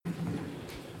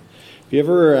Have you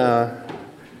ever,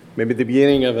 maybe the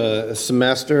beginning of a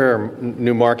semester or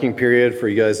new marking period for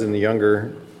you guys in the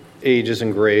younger ages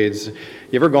and grades, you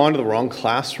ever gone to the wrong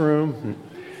classroom?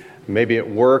 Maybe at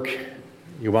work,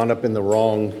 you wound up in the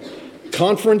wrong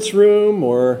conference room,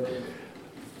 or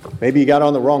maybe you got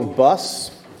on the wrong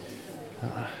bus.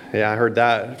 Yeah, I heard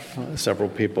that from several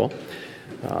people.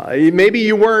 Maybe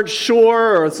you weren't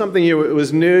sure, or something it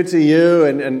was new to you,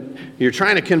 and you're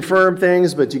trying to confirm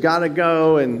things, but you got to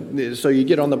go, and so you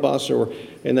get on the bus or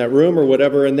in that room or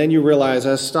whatever, and then you realize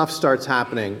as stuff starts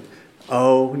happening,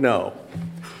 oh no,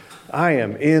 I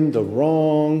am in the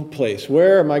wrong place.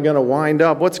 Where am I going to wind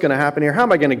up? What's going to happen here? How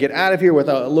am I going to get out of here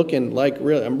without looking like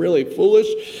I'm really foolish?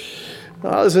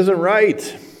 Oh, this isn't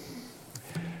right.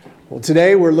 Well,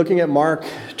 today we're looking at Mark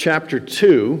chapter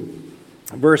 2.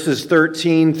 Verses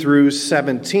 13 through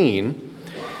 17.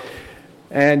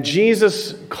 And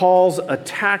Jesus calls a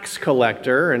tax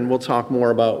collector, and we'll talk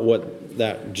more about what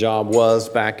that job was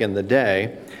back in the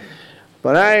day.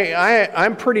 But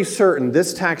I'm pretty certain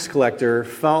this tax collector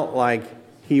felt like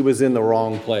he was in the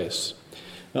wrong place.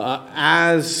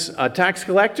 As a tax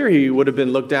collector, he would have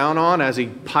been looked down on. As he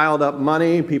piled up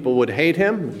money, people would hate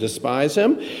him, despise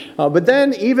him. But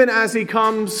then, even as he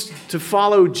comes to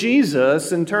follow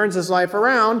Jesus and turns his life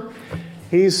around,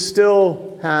 he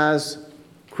still has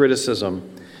criticism.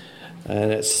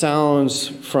 And it sounds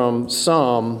to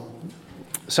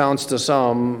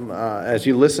some, as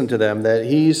you listen to them, that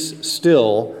he's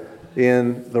still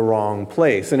in the wrong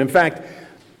place. And in fact,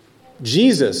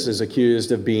 Jesus is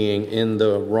accused of being in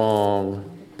the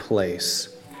wrong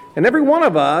place. And every one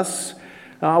of us,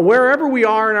 wherever we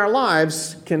are in our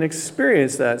lives, can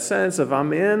experience that sense of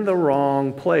I'm in the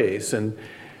wrong place. And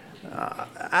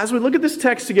as we look at this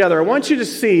text together, I want you to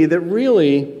see that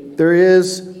really there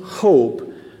is hope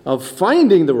of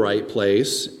finding the right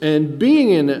place and being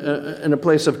in a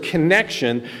place of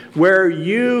connection where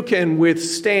you can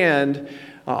withstand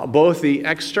both the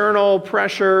external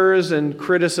pressures and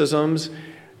criticisms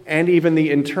and even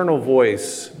the internal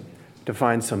voice to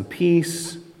find some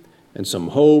peace and some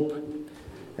hope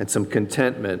and some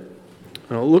contentment.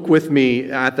 Now, look with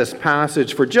me at this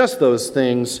passage for just those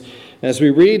things as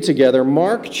we read together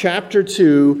Mark chapter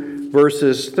 2,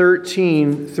 verses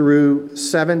 13 through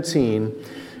 17.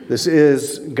 This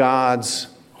is God's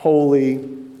holy,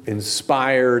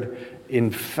 inspired,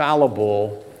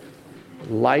 infallible,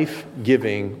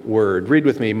 life-giving word. Read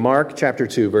with me, Mark chapter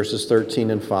 2, verses 13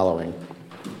 and following.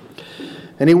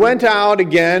 And he went out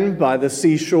again by the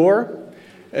seashore,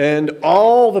 and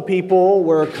all the people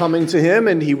were coming to him,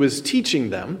 and he was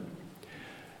teaching them.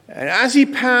 And as he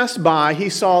passed by, he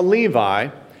saw Levi,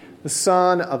 the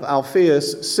son of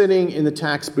Alphaeus, sitting in the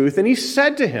tax booth, and he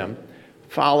said to him,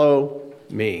 "Follow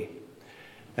me."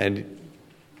 And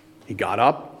he got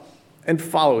up and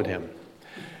followed him.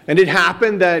 And it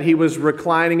happened that he was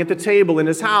reclining at the table in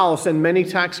his house, and many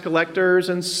tax collectors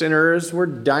and sinners were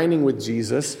dining with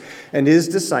Jesus and his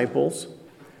disciples,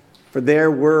 for there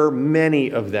were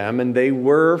many of them, and they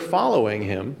were following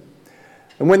him.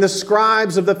 And when the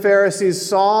scribes of the Pharisees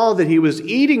saw that he was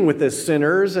eating with the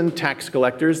sinners and tax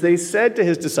collectors, they said to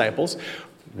his disciples,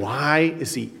 "Why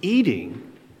is he eating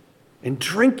and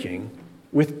drinking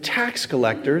with tax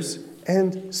collectors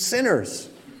and sinners?"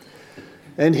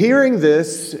 And hearing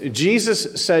this,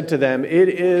 Jesus said to them, "It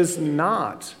is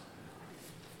not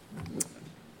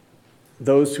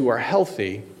those who are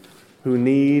healthy who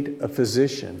need a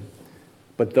physician,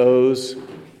 but those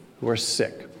who are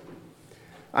sick.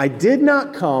 I did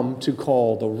not come to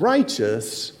call the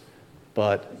righteous,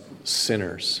 but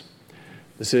sinners."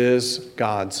 This is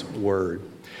God's word.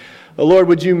 Lord,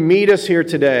 would you meet us here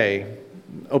today?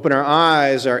 Open our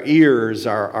eyes, our ears,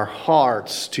 our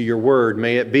hearts to your word.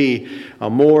 May it be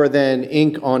more than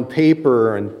ink on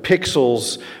paper and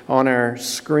pixels on our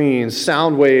screens,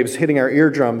 sound waves hitting our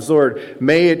eardrums. Lord,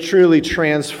 may it truly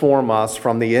transform us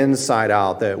from the inside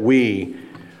out, that we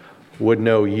would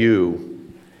know you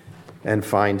and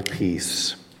find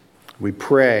peace. We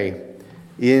pray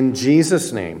in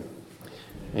Jesus' name.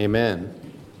 Amen.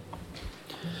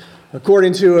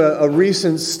 According to a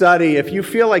recent study, if you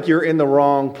feel like you're in the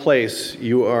wrong place,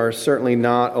 you are certainly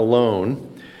not alone.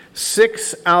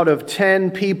 6 out of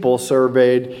 10 people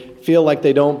surveyed feel like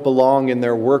they don't belong in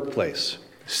their workplace.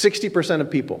 60% of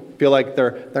people feel like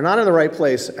they're not in the right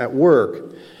place at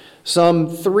work. Some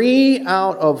 3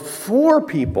 out of 4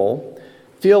 people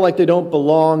feel like they don't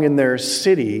belong in their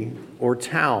city or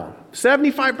town.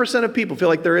 75% of people feel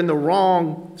like they're in the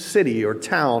wrong city or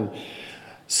town.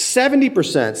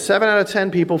 70%, 7 out of 10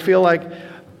 people feel like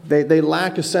they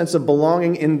lack a sense of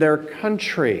belonging in their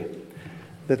country.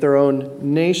 that their own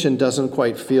nation doesn't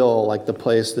quite feel like the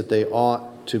place that they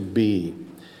ought to be.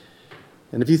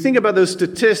 And if you think about those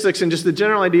statistics and just the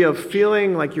general idea of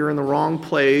feeling like you're in the wrong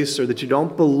place or that you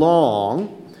don't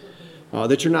belong,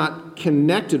 that you're not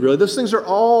connected really, those things are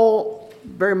all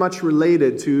very much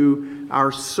related to our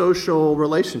social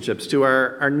relationships, to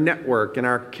our network and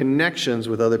our connections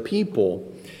with other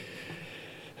people.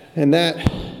 And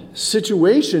that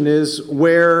situation is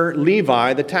where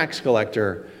Levi, the tax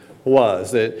collector,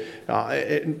 was. That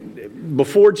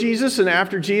before Jesus and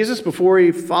after Jesus, before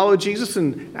he followed Jesus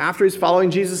and after he's following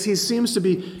Jesus, he seems to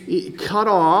be cut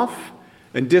off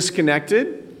and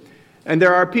disconnected. And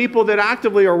there are people that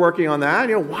actively are working on that.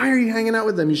 Why are you hanging out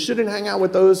with them? You shouldn't hang out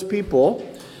with those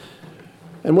people.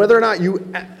 And whether or not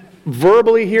you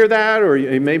verbally hear that, or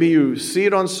maybe you see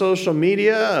it on social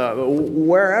media,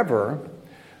 wherever,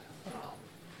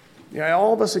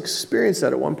 all of us experience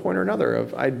that at one point or another.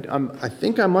 I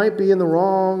think I might be in the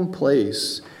wrong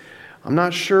place. I'm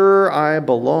not sure I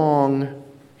belong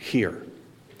here.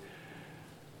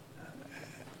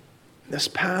 This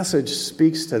passage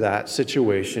speaks to that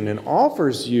situation and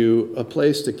offers you a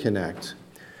place to connect.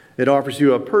 It offers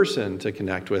you a person to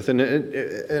connect with.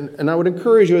 And I would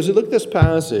encourage you, as you look at this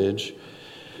passage,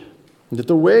 that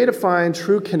the way to find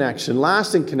true connection,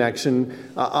 lasting connection,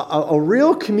 a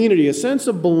real community, a sense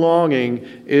of belonging,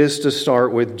 is to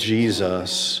start with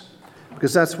Jesus.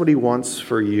 Because that's what he wants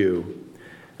for you.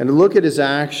 And to look at his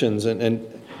actions and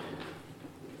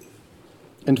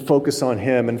focus on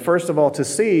him. And first of all, to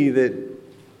see that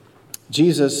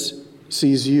Jesus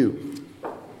sees you.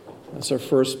 That's our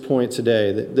first point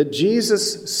today, that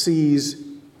Jesus sees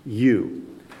you.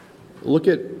 Look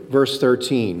at verse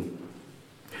 13.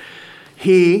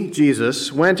 He,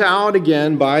 Jesus, went out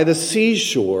again by the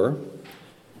seashore,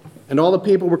 and all the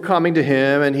people were coming to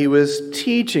him, and he was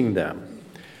teaching them.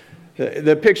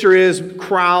 The picture is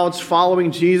crowds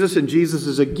following Jesus, and Jesus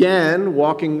is again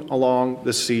walking along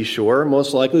the seashore,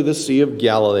 most likely the Sea of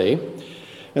Galilee.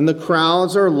 And the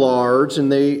crowds are large,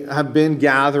 and they have been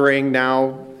gathering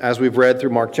now, as we've read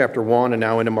through Mark chapter 1 and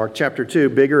now into Mark chapter 2,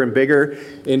 bigger and bigger.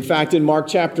 In fact, in Mark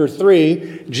chapter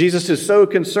 3, Jesus is so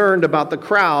concerned about the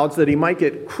crowds that he might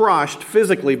get crushed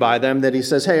physically by them that he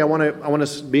says, hey, I want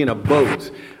to be in a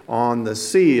boat on the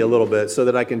sea a little bit so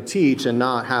that I can teach and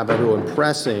not have everyone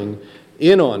pressing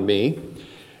in on me.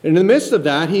 And in the midst of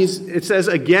that, it says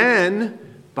again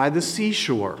by the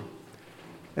seashore.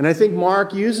 And I think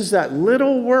Mark uses that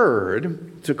little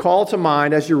word to call to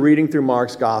mind as you're reading through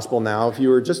Mark's gospel now. If you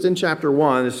were just in chapter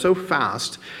 1, it's so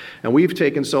fast, and we've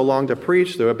taken so long to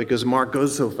preach through it because Mark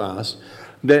goes so fast,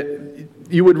 that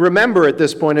you would remember at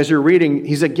this point as you're reading,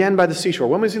 he's again by the seashore.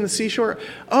 When was he in the seashore?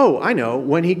 Oh, I know,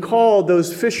 when he called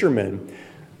those fishermen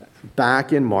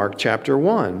back in Mark chapter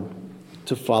 1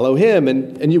 to follow him.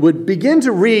 And you would begin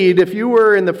to read, if you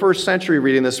were in the first century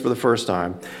reading this for the first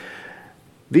time,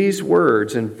 these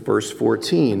words in verse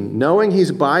 14, knowing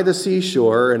he's by the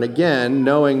seashore, and again,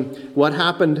 knowing what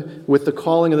happened with the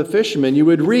calling of the fishermen, you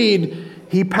would read,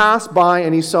 he passed by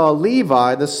and he saw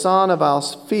Levi, the son of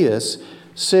Alphaeus,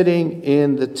 sitting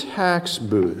in the tax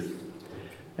booth.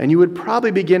 And you would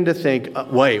probably begin to think,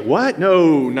 wait, what?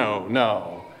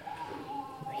 No.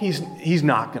 He's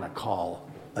not going to call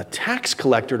a tax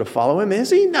collector to follow him, is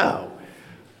he? No.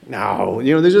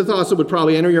 These are thoughts that would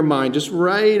probably enter your mind just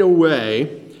right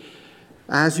away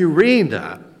as you read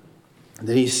that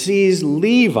he sees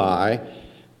Levi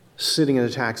sitting in a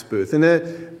tax booth. And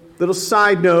a little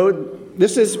side note,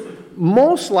 this is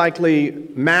most likely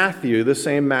Matthew, the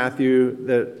same Matthew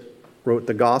that wrote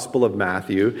the Gospel of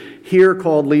Matthew, here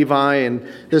called Levi, and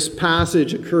this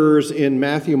passage occurs in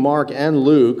Matthew, Mark, and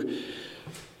Luke.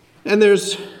 And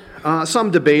there's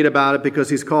some debate about it because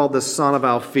he's called the son of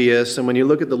Alphaeus, and when you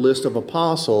look at the list of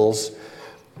apostles,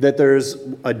 that there's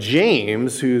a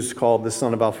James who's called the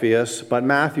son of Alphaeus, but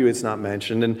Matthew it's not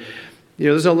mentioned. And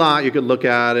there's a lot you could look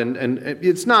at, and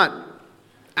it's not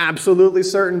absolutely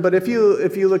certain, but if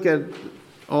you look at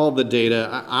all the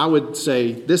data, I would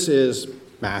say this is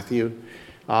Matthew.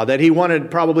 That he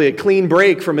wanted probably a clean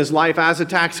break from his life as a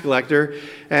tax collector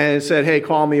and said, hey,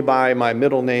 call me by my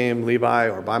middle name, Levi,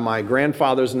 or by my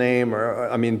grandfather's name,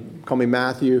 call me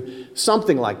Matthew,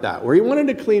 something like that, where he wanted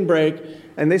a clean break,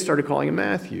 and they started calling him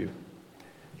Matthew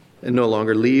and no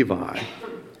longer Levi.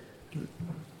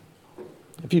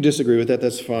 If you disagree with that,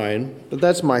 that's fine, but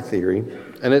that's my theory,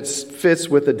 and it fits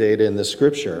with the data in the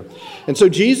scripture. And so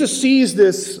Jesus sees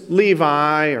this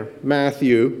Levi or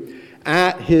Matthew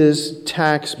at his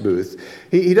tax booth.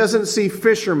 He doesn't see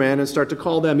fishermen and start to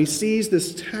call them. He sees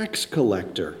this tax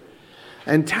collector.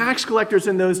 And tax collectors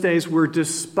in those days were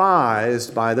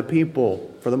despised by the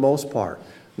people for the most part.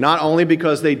 Not only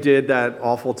because they did that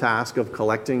awful task of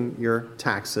collecting your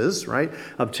taxes, right?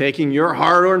 Of taking your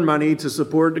hard-earned money to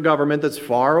support the government that's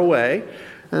far away.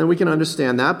 And we can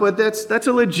understand that, but that's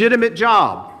a legitimate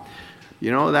job.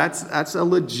 That's a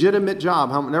legitimate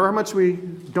job. No matter how much we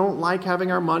don't like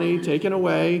having our money taken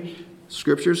away,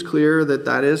 Scripture's clear that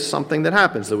that is something that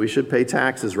happens, that we should pay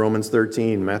taxes. Romans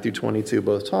 13, Matthew 22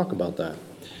 both talk about that.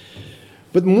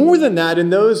 But more than that,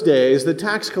 in those days, the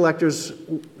tax collectors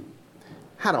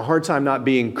had a hard time not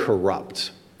being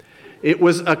corrupt. It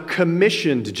was a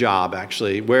commissioned job,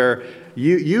 actually, where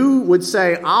you would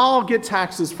say, I'll get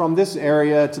taxes from this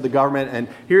area to the government, and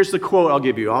here's the quote I'll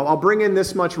give you. I'll bring in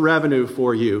this much revenue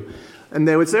for you. And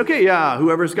they would say, okay, yeah,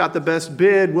 whoever's got the best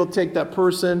bid, we'll take that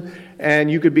person,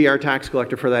 and you could be our tax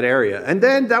collector for that area. And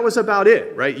then that was about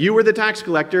it, right? You were the tax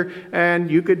collector, and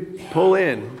you could pull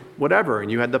in whatever, and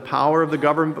you had the power of the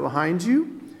government behind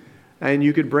you, and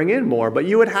you could bring in more. But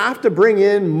you would have to bring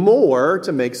in more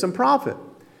to make some profit.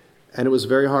 And it was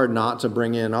very hard not to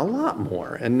bring in a lot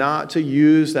more and not to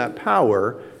use that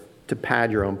power to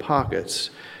pad your own pockets.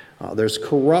 There's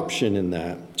corruption in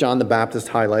that. John the Baptist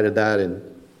highlighted that in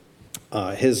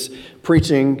his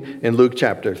preaching in Luke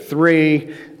chapter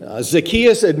 3.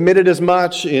 Zacchaeus admitted as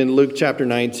much in Luke chapter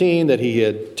 19 that he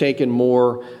had taken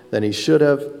more than he should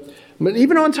have. But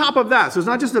even on top of that, so it's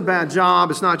not just a bad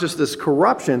job, it's not just this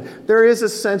corruption, there is a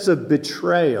sense of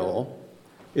betrayal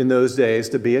in those days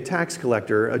to be a tax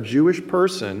collector, a Jewish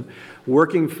person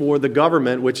working for the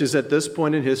government, which is at this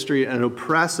point in history an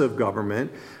oppressive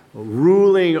government,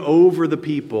 ruling over the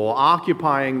people,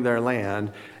 occupying their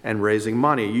land, and raising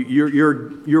money.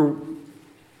 You're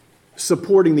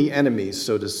supporting the enemies,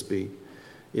 so to speak,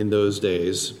 in those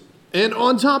days. And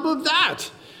on top of that,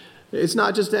 it's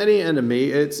not just any enemy,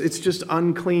 it's just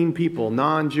unclean people,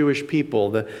 non-Jewish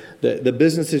people. The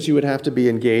businesses you would have to be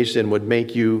engaged in would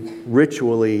make you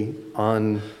ritually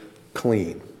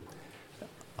unclean.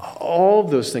 All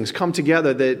of those things come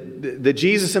together that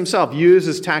Jesus himself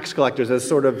uses tax collectors as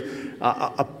sort of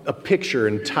a picture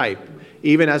and type,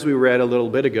 even as we read a little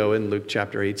bit ago in Luke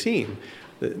chapter 18,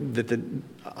 that the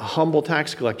humble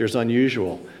tax collector is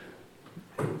unusual.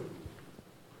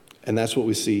 And that's what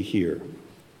we see here.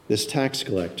 This tax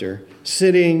collector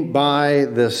sitting by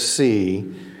the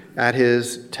sea at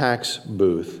his tax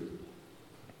booth,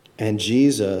 and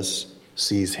Jesus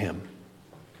sees him.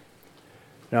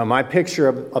 Now, my picture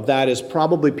of that is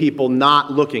probably people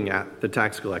not looking at the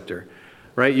tax collector,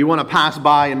 right? You want to pass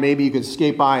by and maybe you could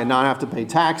skate by and not have to pay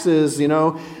taxes, He'd be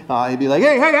like,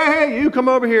 hey, you come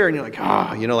over here. And you're like,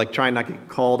 like trying not to get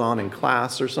called on in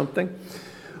class or something.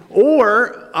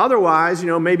 Or otherwise,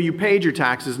 maybe you paid your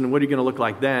taxes, and what are you going to look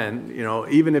like then?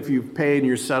 Even if you've paid and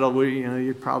you're settled,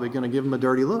 you're probably going to give him a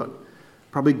dirty look.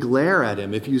 Probably glare at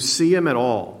him if you see him at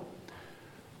all.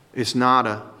 It's not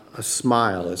a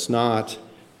smile. It's not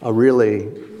a really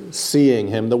seeing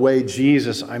him the way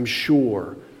Jesus, I'm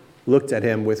sure, looked at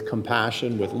him with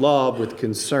compassion, with love, with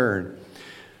concern.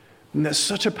 And that's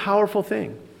such a powerful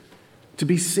thing, to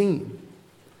be seen,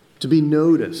 to be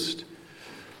noticed.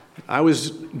 I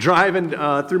was driving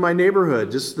through my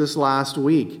neighborhood just this last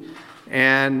week,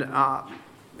 and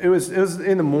it was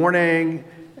in the morning,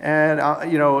 and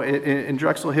in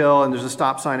Drexel Hill, and there's a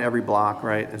stop sign every block,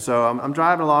 right? And so I'm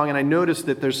driving along, and I noticed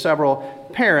that there's several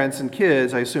parents and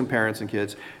kids, I assume parents and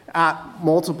kids, at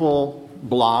multiple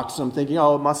blocks. I'm thinking,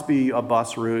 it must be a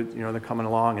bus route, they're coming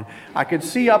along. And I could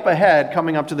see up ahead,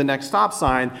 coming up to the next stop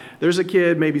sign, there's a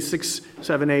kid, maybe 6,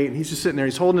 7, 8, and he's just sitting there.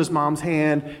 He's holding his mom's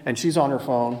hand, and she's on her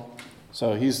phone.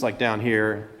 So he's like down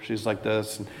here, she's like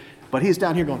this. But he's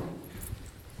down here going.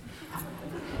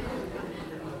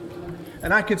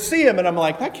 And I could see him, and I'm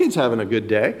like, that kid's having a good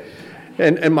day.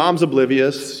 And mom's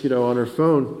oblivious, on her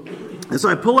phone. And so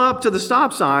I pull up to the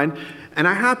stop sign, and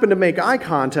I happen to make eye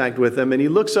contact with him, and he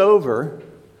looks over,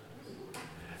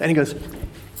 and he goes,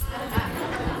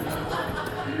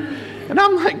 and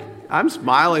I'm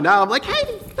smiling now. I'm like,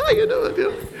 hey, how you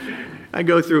doing? I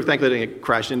go through, thankfully I didn't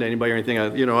crash into anybody or anything.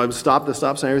 I stopped the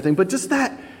stop sign and everything, but just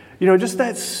that, just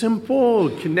that simple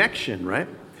connection, right?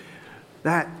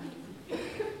 That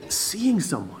seeing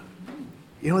someone,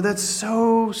 that's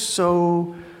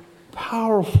so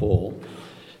powerful.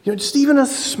 Just even a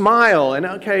smile, and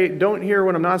okay, don't hear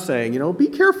what I'm not saying. Be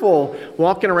careful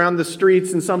walking around the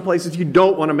streets in some places you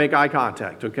don't want to make eye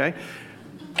contact, okay?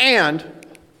 And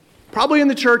probably in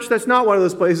the church, that's not one of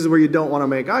those places where you don't want to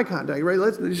make eye contact, right?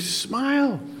 Let's just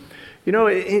smile.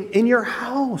 In your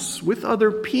house, with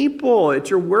other people,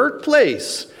 at your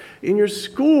workplace, in your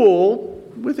school,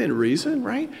 within reason,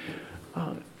 right?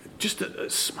 Just a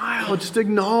smile, just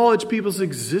acknowledge people's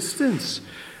existence.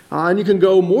 And you can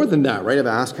go more than that, right?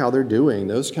 Ask how they're doing,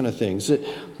 those kind of things.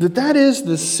 That is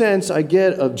the sense I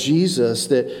get of Jesus,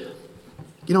 that,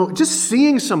 just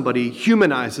seeing somebody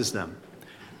humanizes them.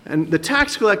 And the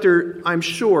tax collector, I'm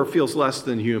sure, feels less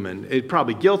than human. It's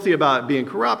probably guilty about being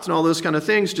corrupt and all those kind of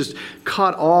things, just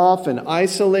cut off and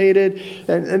isolated.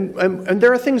 And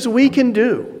there are things we can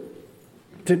do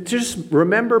to just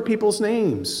remember people's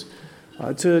names,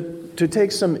 to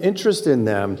take some interest in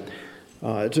them,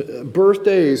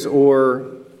 birthdays,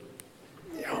 or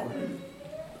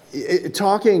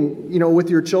talking, with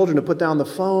your children, to put down the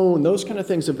phone, those kind of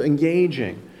things of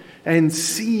engaging and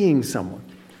seeing someone.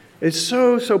 It's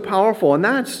so, so powerful. And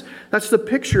that's the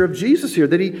picture of Jesus here,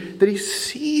 that he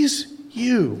sees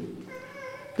you.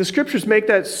 The scriptures make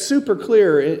that super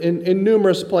clear in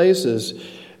numerous places.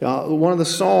 One of the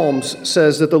Psalms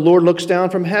says that the Lord looks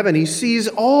down from heaven. He sees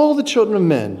all the children of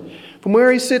men. From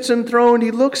where he sits enthroned,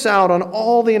 he looks out on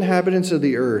all the inhabitants of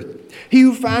the earth. He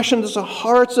who fashions the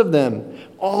hearts of them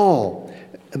all,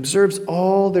 observes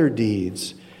all their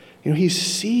deeds. He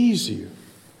sees you.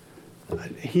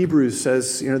 Hebrews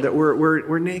says, that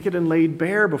we're naked and laid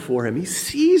bare before him. He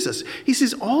sees us. He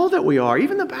sees all that we are,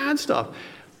 even the bad stuff.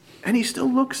 And he still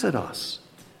looks at us,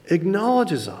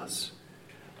 acknowledges us,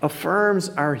 affirms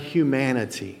our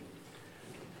humanity.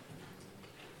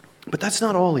 But that's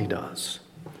not all he does.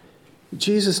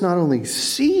 Jesus not only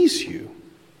sees you,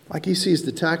 like he sees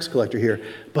the tax collector here,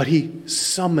 but he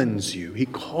summons you. He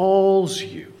calls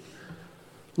you.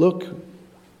 Look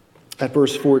at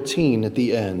verse 14 at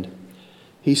the end.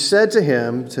 He said to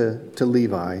him, to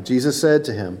Levi, Jesus said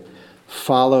to him,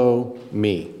 "Follow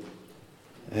me."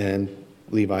 And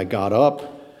Levi got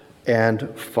up and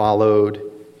followed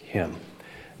him.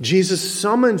 Jesus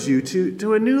summons you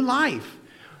to a new life.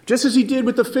 Just as he did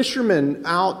with the fishermen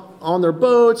out on their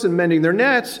boats and mending their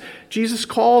nets, Jesus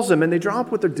calls them and they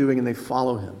drop what they're doing and they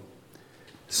follow him.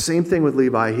 Same thing with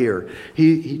Levi here.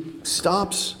 He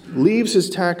stops, leaves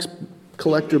his tax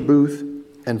collector booth,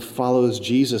 and follows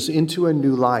Jesus into a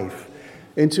new life,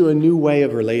 into a new way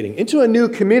of relating, into a new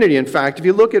community. In fact, if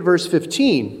you look at verse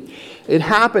 15, it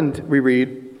happened, we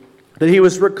read, that he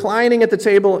was reclining at the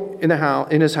table in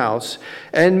his house,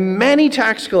 and many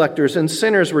tax collectors and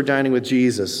sinners were dining with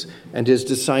Jesus and his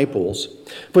disciples.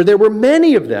 For there were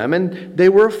many of them, and they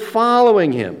were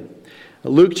following him.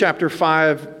 Luke chapter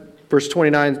 5, verse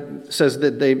 29 says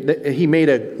that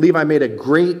Levi made a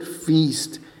great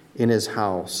feast in his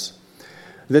house.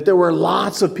 That there were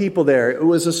lots of people there. It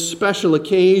was a special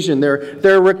occasion.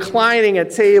 They're reclining at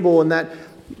table, and that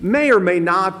may or may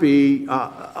not be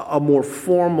a more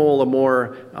formal, a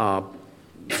more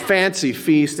fancy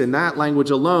feast in that language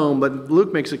alone, but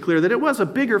Luke makes it clear that it was a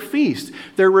bigger feast.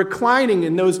 They're reclining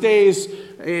in those days,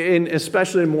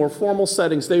 especially in more formal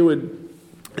settings. They would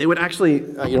actually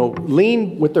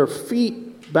lean with their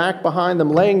feet back behind them,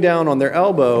 laying down on their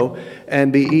elbow,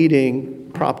 and be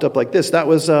eating propped up like this. That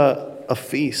was a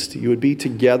feast. You would be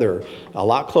together, a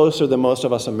lot closer than most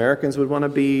of us Americans would want to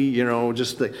be,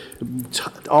 just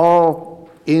all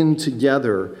in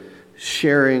together,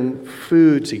 sharing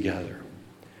food together.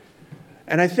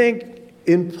 And I think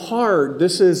in part,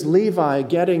 this is Levi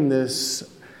getting this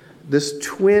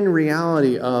twin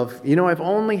reality of, I've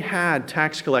only had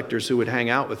tax collectors who would hang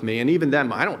out with me, and even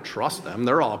them, I don't trust them.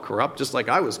 They're all corrupt, just like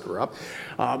I was corrupt.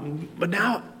 But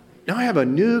now I have a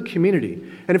new community.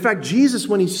 And in fact, Jesus,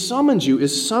 when he summons you,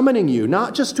 is summoning you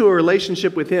not just to a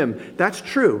relationship with him, that's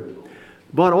true,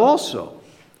 but also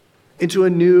into a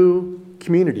new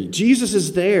community. Jesus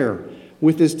is there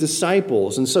with his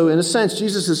disciples. And so in a sense,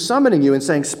 Jesus is summoning you and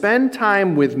saying, spend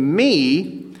time with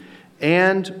me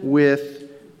and with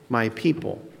my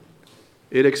people.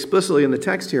 It explicitly in the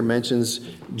text here mentions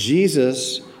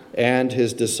Jesus and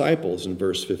his disciples in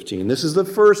verse 15. This is the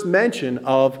first mention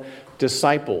of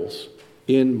disciples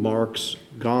in Mark's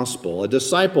gospel. A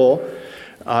disciple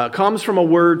comes from a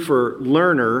word for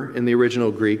learner in the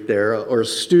original Greek there, or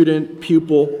student,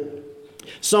 pupil,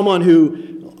 someone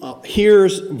who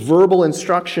hears verbal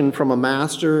instruction from a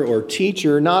master or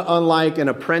teacher, not unlike an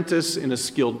apprentice in a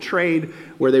skilled trade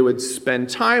where they would spend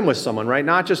time with someone, right?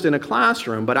 Not just in a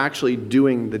classroom, but actually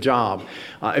doing the job.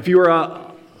 If you were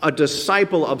a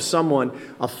disciple of someone,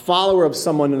 a follower of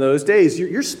someone in those days,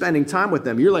 you're spending time with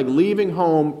them. You're like leaving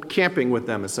home, camping with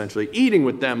them, essentially, eating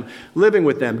with them, living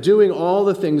with them, doing all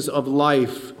the things of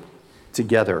life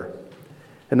together.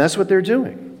 And that's what they're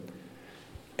doing,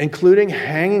 including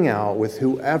hanging out with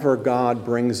whoever God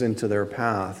brings into their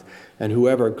path and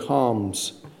whoever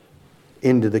comes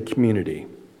into the community.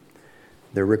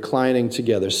 They're reclining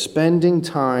together, spending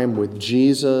time with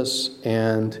Jesus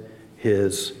and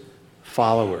his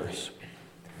followers,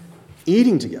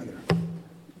 eating together,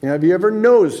 Have you ever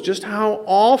noticed just how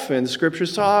often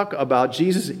scriptures talk about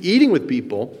Jesus eating with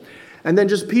people and then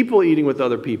just people eating with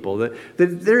other people? That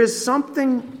there is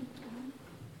something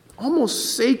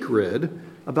almost sacred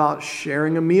about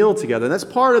sharing a meal together. That's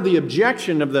part of the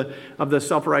objection of the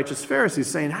self-righteous Pharisees,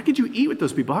 saying, how could you eat with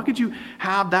those people? How could you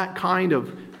have that kind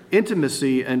of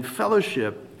intimacy and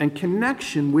fellowship and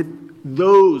connection with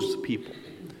those people?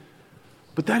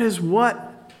 But that is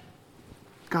what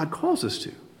God calls us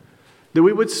to. That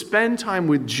we would spend time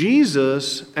with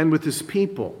Jesus and with his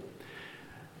people.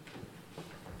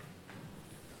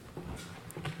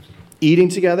 Eating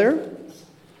together,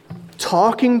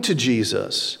 talking to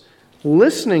Jesus,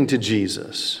 listening to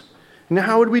Jesus. Now,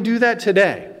 how would we do that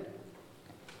today?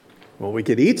 Well, we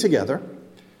could eat together,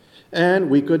 and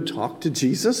we could talk to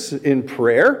Jesus in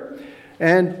prayer,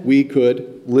 and we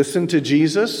could listen to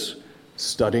Jesus,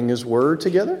 studying his word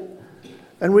together.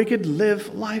 And we could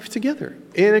live life together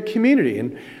in a community.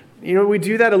 And, we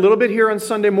do that a little bit here on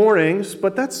Sunday mornings,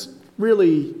 but that's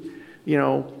really,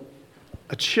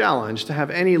 a challenge to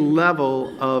have any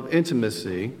level of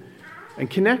intimacy and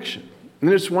connection.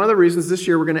 And it's one of the reasons this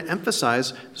year we're going to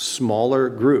emphasize smaller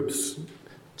groups.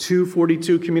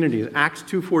 242 communities. Acts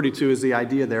 2:42 is the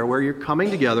idea there, where you're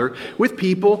coming together with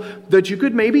people that you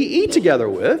could maybe eat together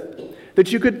with,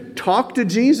 that you could talk to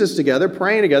Jesus together,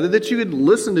 praying together, that you could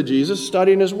listen to Jesus,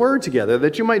 studying his word together,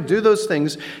 that you might do those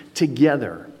things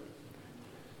together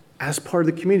as part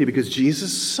of the community, because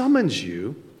Jesus summons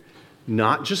you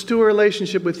not just to a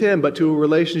relationship with him, but to a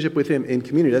relationship with him in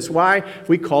community. That's why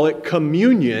we call it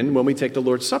communion when we take the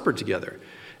Lord's Supper together.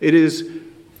 It is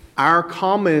our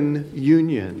common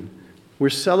union. We're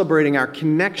celebrating our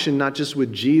connection not just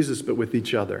with Jesus, but with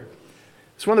each other.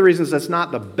 It's one of the reasons that's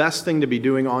not the best thing to be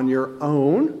doing on your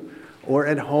own or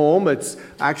at home. It's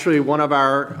actually one of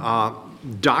our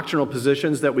doctrinal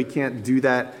positions that we can't do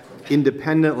that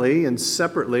independently and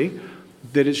separately,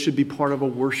 that it should be part of a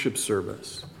worship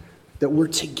service, that we're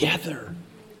together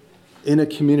in a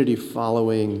community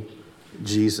following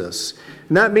Jesus.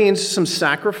 And that means some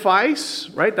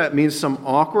sacrifice, right? That means some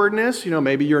awkwardness.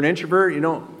 Maybe you're an introvert, you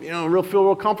don't feel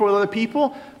real comfortable with other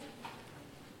people.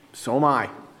 So am I.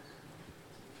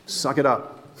 Suck it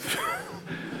up.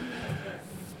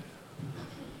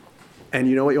 And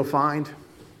you know what you'll find?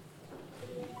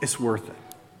 It's worth it.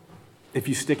 If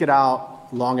you stick it out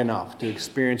long enough to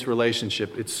experience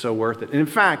relationship, it's so worth it. And in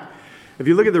fact, if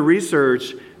you look at the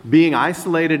research, being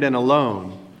isolated and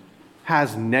alone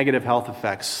has negative health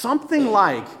effects. Something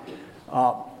like,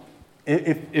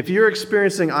 if you're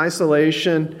experiencing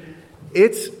isolation,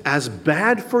 it's as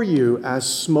bad for you as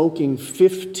smoking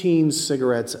 15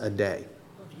 cigarettes a day.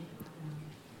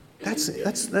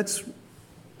 That's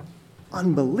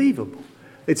unbelievable.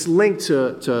 It's linked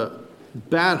to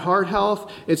bad heart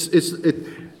health.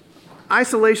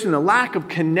 Isolation, a lack of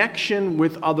connection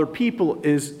with other people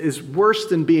is worse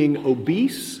than being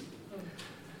obese.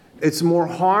 It's more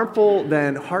harmful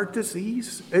than heart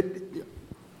disease.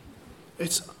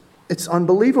 It's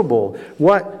unbelievable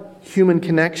what human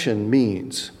connection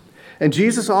means. And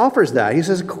Jesus offers that. He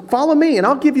says, follow me and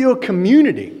I'll give you a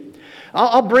community.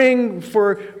 I'll bring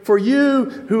for you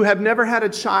who have never had a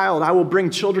child, I will bring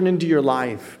children into your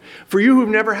life. For you who've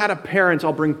never had a parent,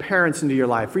 I'll bring parents into your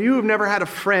life. For you who've never had a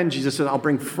friend, Jesus said, I'll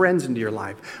bring friends into your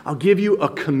life. I'll give you a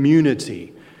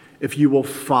community if you will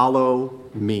follow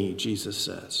me, Jesus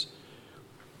says.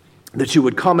 That you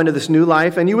would come into this new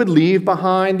life and you would leave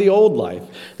behind the old life.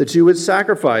 That you would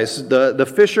sacrifice.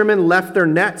 The fishermen left their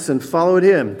nets and followed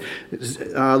him.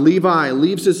 Levi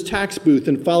leaves his tax booth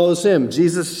and follows him.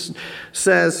 Jesus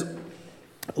says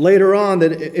later on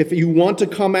that if you want to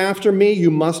come after me,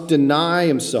 you must deny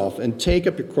himself and take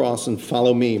up your cross and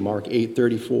follow me, Mark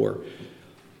 8:34.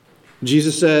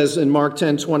 Jesus says in Mark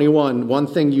 10:21, one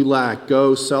thing you lack,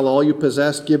 go sell all you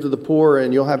possess, give to the poor,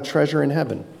 and you'll have treasure in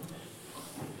heaven.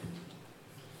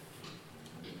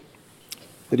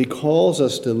 That he calls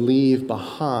us to leave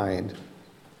behind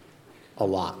a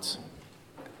lot,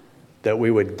 that we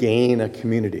would gain a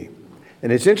community.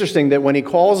 And it's interesting that when he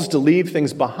calls us to leave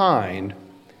things behind,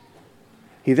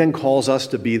 he then calls us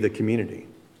to be the community.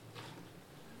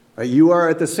 Right? You are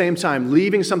at the same time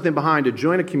leaving something behind to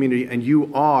join a community, and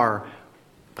you are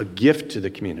a gift to the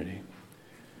community.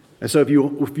 And so if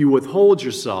you withhold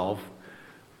yourself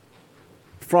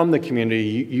from the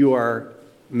community, you are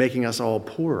making us all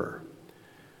poorer.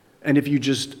 And if you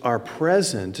just are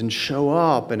present and show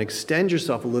up and extend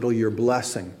yourself a little, you're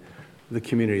blessing the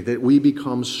community, that we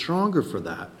become stronger for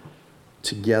that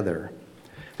together.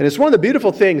 And it's one of the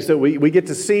beautiful things that we get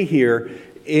to see here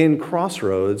in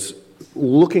Crossroads,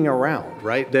 looking around,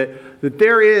 right? That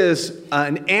there is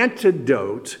an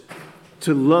antidote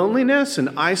to loneliness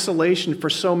and isolation for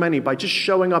so many by just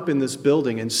showing up in this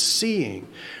building and seeing.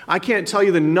 I can't tell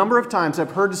you the number of times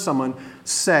I've heard someone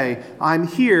say, I'm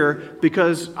here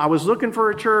because I was looking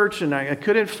for a church and I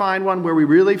couldn't find one where we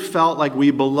really felt like we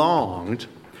belonged.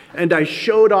 And I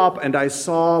showed up and I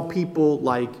saw people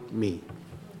like me.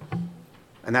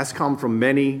 And that's come from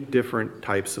many different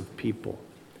types of people.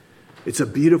 It's a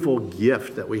beautiful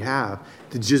gift that we have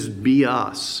to just be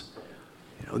us.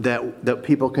 That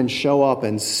people can show up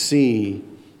and see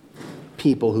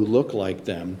people who look like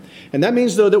them. And that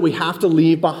means, though, that we have to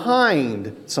leave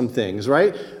behind some things,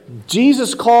 right?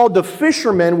 Jesus called the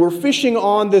fishermen who were fishing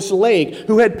on this lake,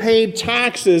 who had paid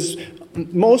taxes,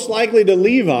 most likely to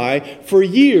Levi, for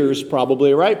years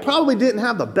probably, right? Probably didn't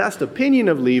have the best opinion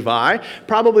of Levi,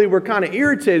 probably were kind of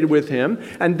irritated with him,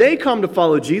 and they come to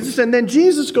follow Jesus, and then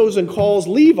Jesus goes and calls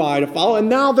Levi to follow, and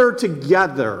now they're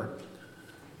together.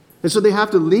 And so they have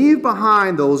to leave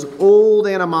behind those old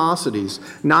animosities,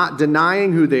 not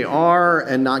denying who they are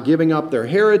and not giving up their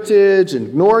heritage,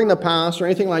 ignoring the past or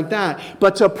anything like that,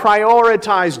 but to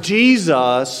prioritize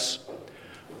Jesus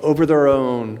over their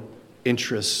own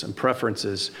interests and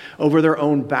preferences, over their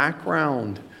own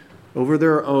background, over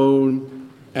their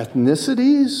own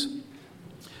ethnicities,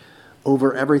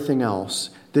 over everything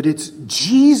else. That it's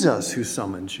Jesus who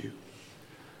summons you.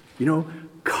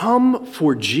 Come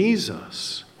for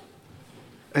Jesus.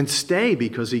 And stay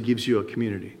because he gives you a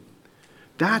community.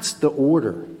 That's the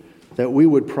order, that we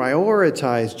would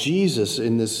prioritize Jesus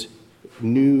in this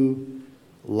new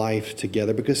life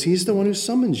together because he's the one who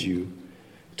summons you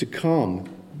to come,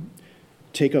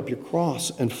 take up your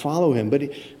cross and follow him. But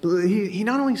he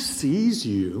not only sees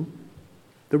you,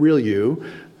 the real you,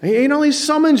 he not only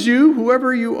summons you,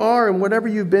 whoever you are and whatever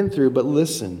you've been through, but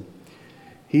listen,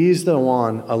 he's the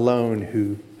one alone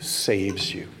who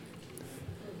saves you.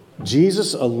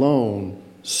 Jesus alone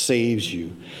saves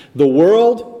you. The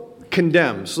world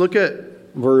condemns. Look at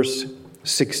verse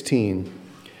 16.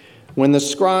 When the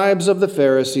scribes of the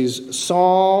Pharisees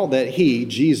saw that he,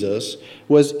 Jesus,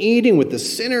 was eating with the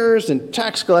sinners and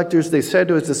tax collectors, they said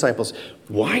to his disciples,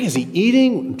 why is he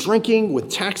eating, drinking with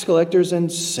tax collectors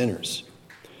and sinners?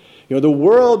 The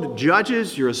world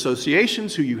judges your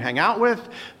associations, who you hang out with,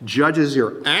 judges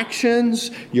your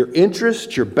actions, your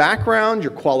interests, your background,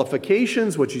 your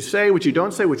qualifications, what you say, what you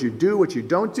don't say, what you do, what you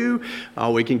don't do.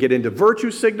 We can get into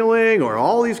virtue signaling or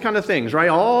all these kind of things, right?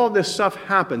 All this stuff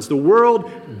happens. The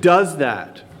world does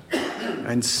that.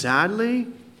 And sadly,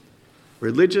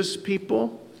 religious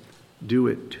people do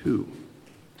it too.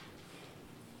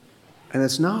 And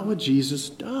that's not what Jesus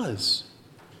does.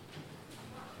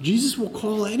 Jesus will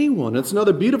call anyone. It's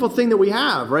another beautiful thing that we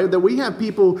have, right? That we have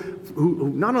people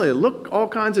who not only look all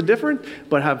kinds of different,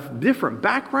 but have different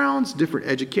backgrounds, different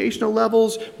educational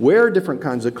levels, wear different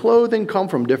kinds of clothing, come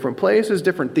from different places,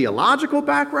 different theological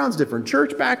backgrounds, different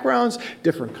church backgrounds,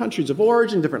 different countries of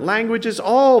origin, different languages,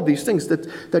 all of these things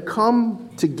that come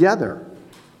together.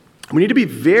 We need to be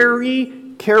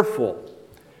very careful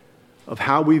of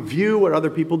how we view what other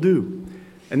people do.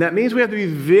 And that means we have to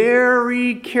be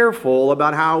very careful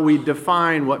about how we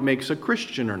define what makes a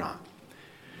Christian or not.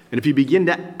 And if you begin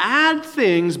to add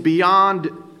things beyond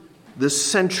the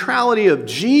centrality of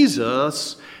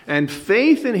Jesus and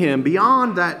faith in him,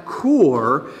 beyond that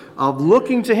core of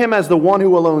looking to him as the one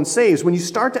who alone saves, when you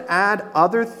start to add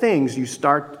other things, you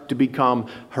start to become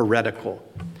heretical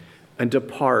and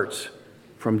depart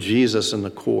from Jesus and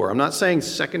the core. I'm not saying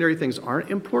secondary things aren't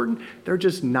important. They're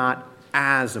just not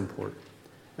as important.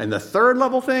 And the third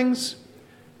level things,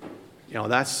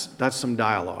 that's some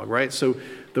dialogue, right? So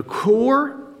the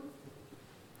core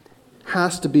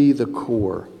has to be the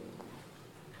core.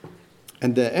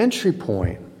 And the entry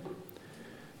point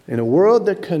in a world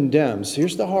that condemns,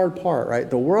 here's the hard part, right?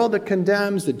 The world that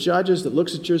condemns, that judges, that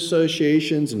looks at your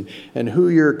associations and who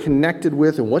you're connected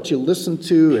with and what you listen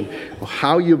to and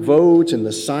how you vote and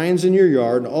the signs in your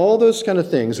yard and all those kind of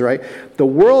things, right? The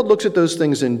world looks at those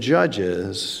things and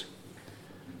judges.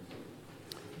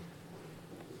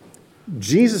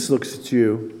 Jesus looks at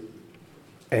you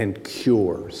and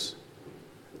cures.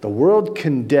 The world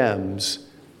condemns.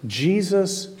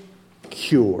 Jesus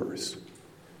cures.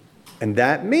 And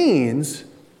that means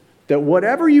that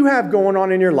whatever you have going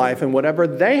on in your life and whatever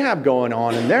they have going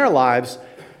on in their lives,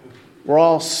 we're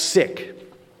all sick.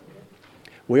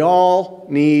 We all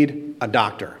need a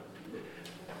doctor.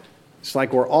 It's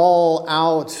like we're all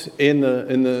out in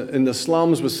the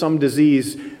slums with some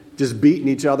disease, just beating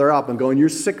each other up and going, you're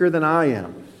sicker than I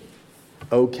am.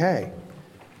 Okay.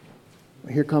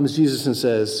 Here comes Jesus and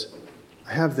says,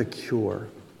 I have the cure.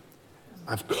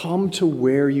 I've come to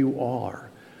where you are.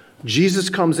 Jesus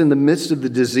comes in the midst of the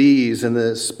disease and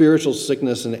the spiritual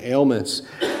sickness and ailments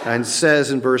and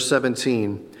says in verse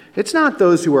 17, it's not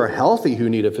those who are healthy who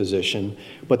need a physician,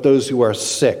 but those who are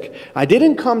sick. I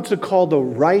didn't come to call the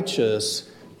righteous,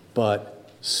 but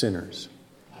sinners.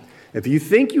 If you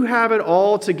think you have it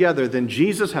all together, then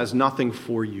Jesus has nothing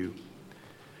for you.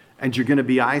 And you're going to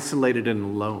be isolated and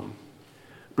alone.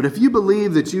 But if you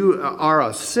believe that you are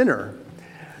a sinner,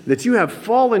 that you have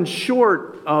fallen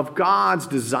short of God's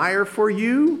desire for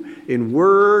you in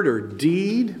word or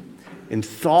deed, in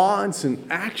thoughts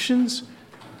and actions,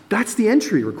 that's the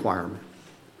entry requirement.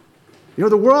 You know,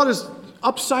 the world is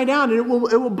upside down and it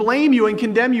will blame you and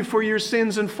condemn you for your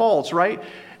sins and faults, right?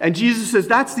 And Jesus says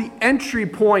that's the entry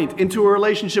point into a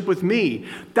relationship with me.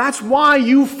 That's why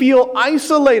you feel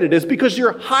isolated, is because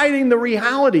you're hiding the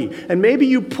reality. And maybe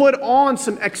you put on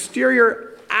some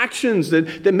exterior actions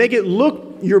that make it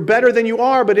look you're better than you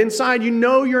are, but inside you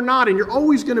know you're not. And you're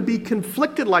always going to be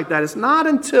conflicted like that. It's not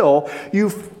until you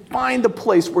find the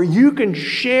place where you can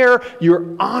share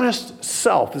your honest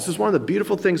self. This is one of the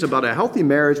beautiful things about a healthy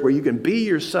marriage, where you can be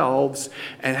yourselves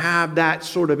and have that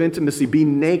sort of intimacy, be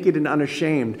naked and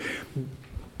unashamed.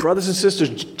 Brothers and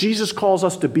sisters, Jesus calls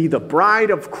us to be the bride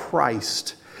of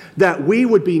Christ, that we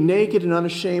would be naked and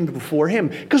unashamed before him,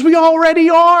 because we already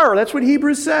are. That's what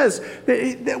Hebrews says,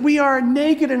 that we are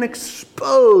naked and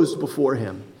exposed before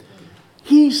him.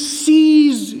 He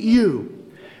sees you,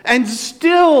 and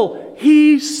still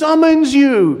he summons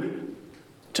you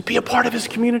to be a part of his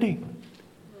community.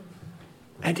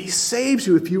 And he saves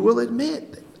you if you will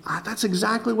admit, that's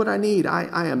exactly what I need.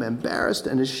 I am embarrassed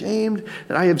and ashamed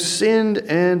that I have sinned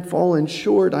and fallen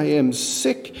short. I am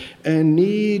sick and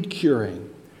need curing.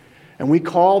 And we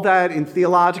call that in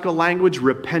theological language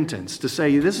repentance, to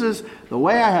say, this is the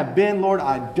way I have been, Lord.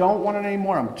 I don't want it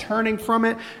anymore. I'm turning from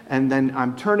it, and then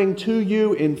I'm turning to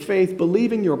you in faith,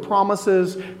 believing your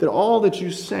promises, that all that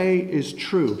you say is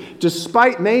true.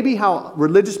 Despite maybe how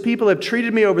religious people have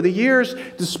treated me over the years,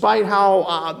 despite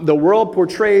how the world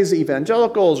portrays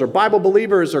evangelicals or Bible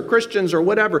believers or Christians or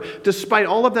whatever, despite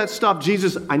all of that stuff,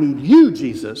 Jesus, I need you,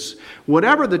 Jesus.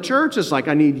 Whatever the church is like,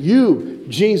 I need you,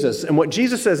 Jesus. And what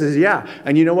Jesus says is, yeah,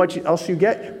 and you know what else you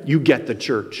get? You get the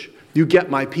church. You get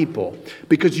my people.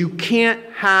 Because you can't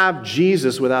have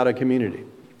Jesus without a community.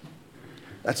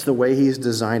 That's the way he's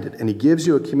designed it. And he gives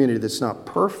you a community that's not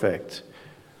perfect.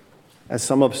 As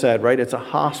some have said, right? It's a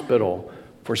hospital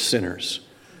for sinners.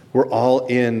 We're all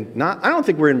I don't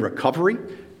think we're in recovery,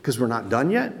 because we're not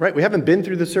done yet, right? We haven't been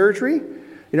through the surgery.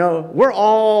 You know, we're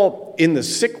all in the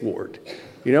sick ward.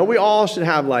 You know, we all should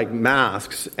have like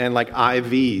masks and like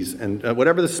IVs and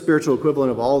whatever the spiritual equivalent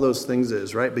of all those things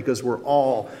is, right? Because we're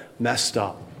all messed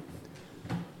up.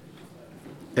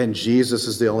 And Jesus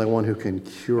is the only one who can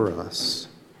cure us.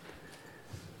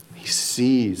 He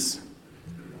sees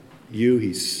you.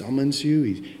 He summons you.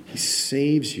 He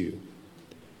saves you.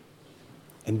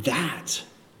 And that's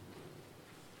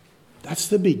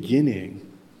the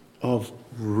beginning of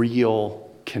real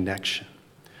connection.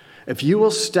 If you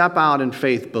will step out in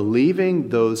faith, believing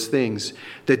those things,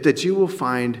 that you will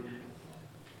find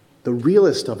the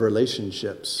realest of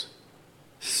relationships,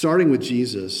 starting with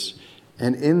Jesus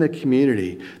and in the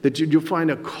community, that you'll find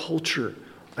a culture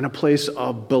and a place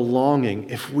of belonging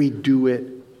if we do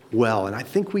it well. And I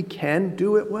think we can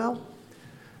do it well.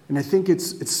 And I think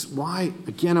it's why,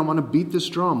 again, I want to beat this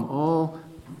drum all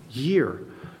year,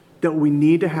 that we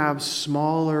need to have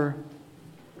smaller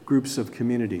groups of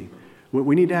community.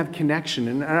 We need to have connection.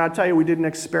 And I'll tell you, we did an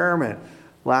experiment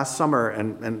last summer,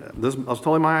 and this was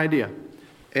totally my idea.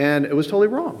 And it was totally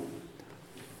wrong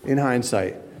in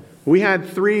hindsight. We had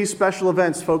 3 special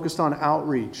events focused on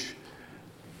outreach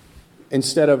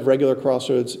instead of regular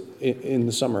Crossroads in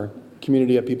the summer,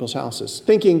 community at people's houses.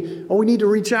 Thinking, we need to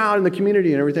reach out in the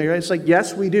community and everything. It's like,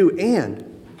 yes, we do.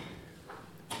 And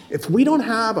if we don't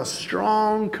have a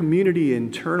strong community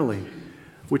internally,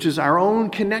 which is our own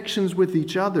connections with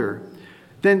each other,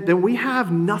 then we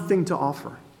have nothing to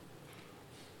offer.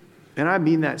 And I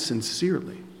mean that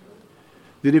sincerely.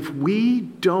 That if we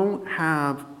don't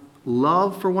have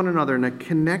love for one another and a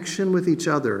connection with each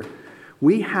other,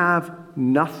 we have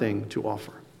nothing to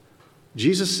offer.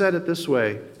 Jesus said it this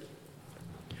way: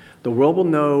 the world will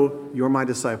know you're my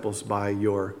disciples by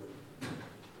your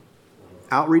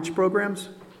outreach programs,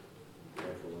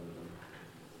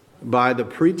 by the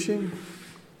preaching.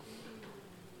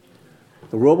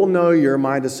 The world will know you're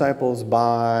my disciples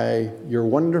by your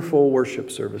wonderful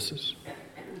worship services,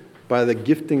 by the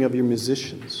gifting of your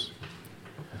musicians,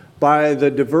 by the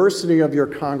diversity of your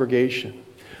congregation.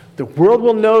 The world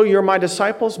will know you're my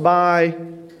disciples by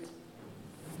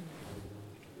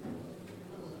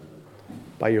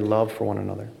by your love for one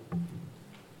another.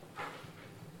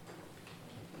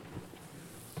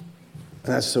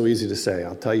 And that's so easy to say.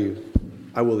 I'll tell you,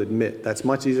 I will admit, that's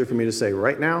much easier for me to say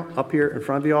right now, up here in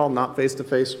front of you all, not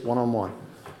face-to-face, one-on-one.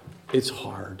 It's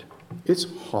hard. It's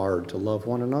hard to love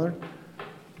one another.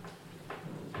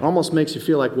 It almost makes you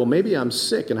feel like, well, maybe I'm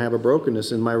sick and I have a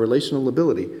brokenness in my relational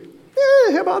ability.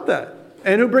 How about that?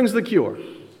 And who brings the cure?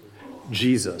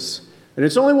 Jesus. And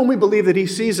it's only when we believe that he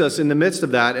sees us in the midst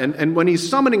of that, and when he's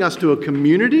summoning us to a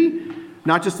community,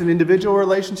 not just an individual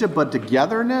relationship, but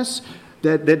togetherness,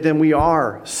 that then we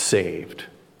are saved.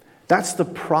 That's the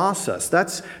process.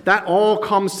 That all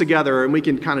comes together, and we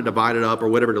can kind of divide it up or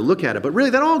whatever to look at it. But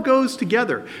really, that all goes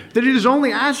together. That it is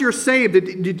only as you're saved that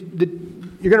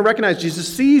you're going to recognize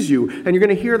Jesus sees you, and you're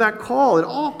going to hear that call. It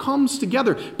all comes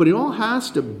together, but it all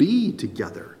has to be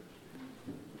together.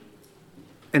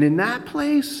 And in that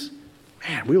place,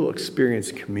 man, we will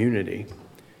experience community,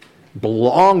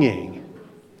 belonging,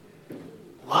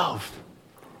 love,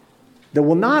 that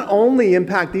will not only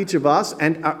impact each of us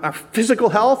and our physical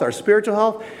health, our spiritual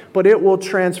health, but it will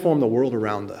transform the world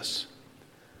around us.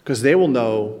 Because they will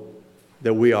know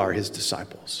that we are his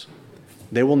disciples.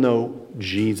 They will know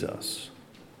Jesus.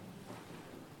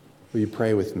 Will you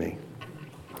pray with me?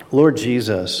 Lord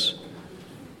Jesus,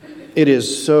 it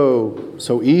is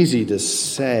so easy to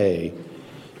say,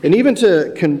 and even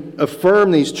to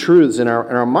affirm these truths in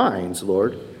our minds,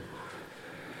 Lord,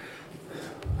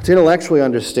 to intellectually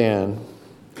understand,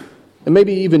 and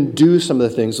maybe even do some of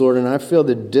the things, Lord, and I feel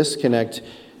the disconnect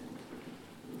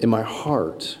in my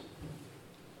heart.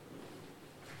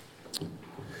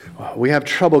 We have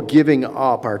trouble giving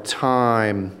up our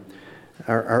time,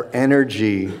 our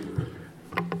energy,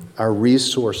 our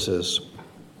resources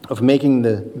of making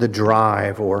the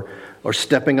drive or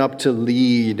stepping up to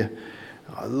lead.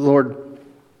 Lord,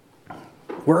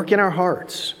 work in our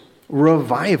hearts.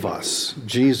 Revive us,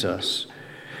 Jesus.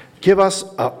 Give us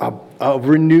a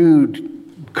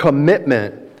renewed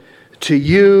commitment to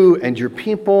you and your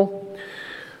people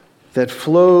that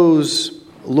flows,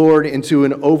 Lord, into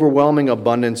an overwhelming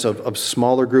abundance of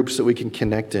smaller groups that we can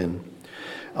connect in,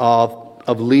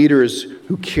 of leaders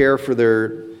who care for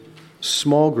their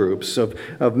small groups,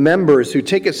 of members who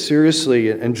take it seriously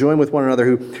and join with one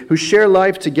another, who share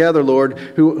life together, Lord,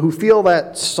 who feel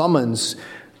that summons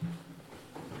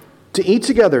to eat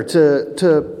together,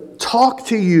 to talk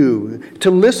to you,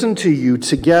 to listen to you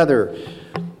together.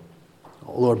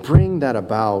 Lord, bring that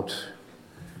about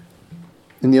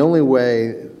in the only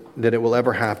way that it will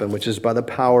ever happen, which is by the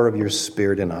power of your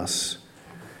Spirit in us.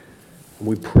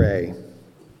 We pray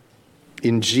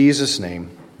in Jesus'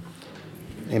 name.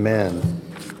 Amen.